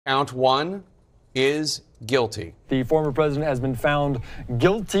Count one is guilty. The former president has been found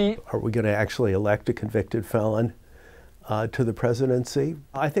guilty. Are we going to actually elect a convicted felon to the presidency?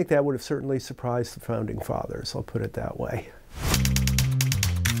 I think that would have certainly surprised the founding fathers, I'll put it that way.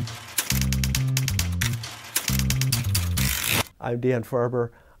 I'm Dan Farber.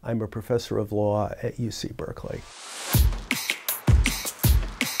 I'm a professor of law at UC Berkeley.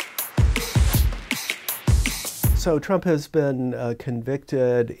 So Trump has been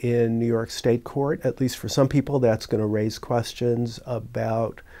convicted in New York State court. At least for some people, that's going to raise questions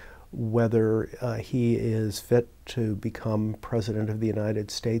about whether he is fit to become president of the United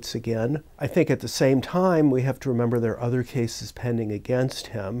States again. I think at the same time, we have to remember there are other cases pending against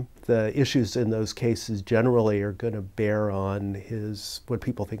him. The issues in those cases generally are going to bear on what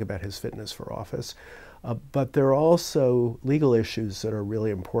people think about his fitness for office. But there are also legal issues that are really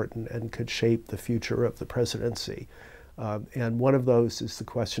important and could shape the future of the presidency. And one of those is the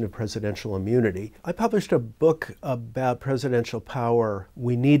question of presidential immunity. I published a book about presidential power.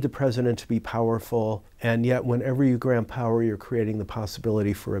 We need the president to be powerful, and yet whenever you grant power, you're creating the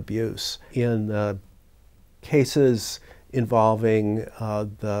possibility for abuse. In cases involving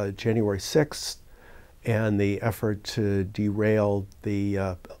the January 6th and the effort to derail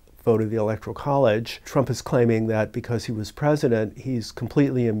the vote of the Electoral College, Trump is claiming that because he was president, he's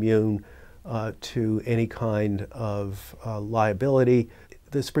completely immune to any kind of liability.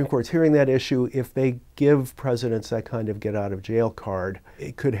 The Supreme Court's hearing that issue. If they give presidents that kind of get-out-of-jail card,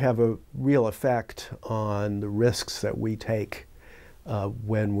 it could have a real effect on the risks that we take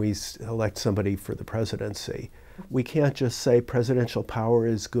when we elect somebody for the presidency. We can't just say presidential power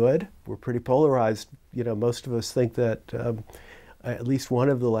is good. We're pretty polarized. You know, most of us think that at least one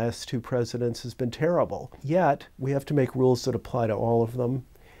of the last two presidents has been terrible. Yet, we have to make rules that apply to all of them,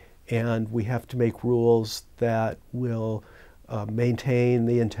 and we have to make rules that will maintain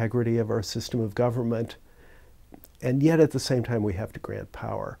the integrity of our system of government, and yet at the same time we have to grant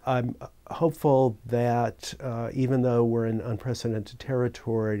power. I'm hopeful that even though we're in unprecedented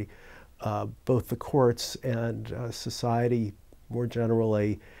territory, both the courts and society more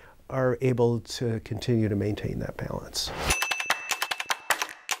generally are able to continue to maintain that balance.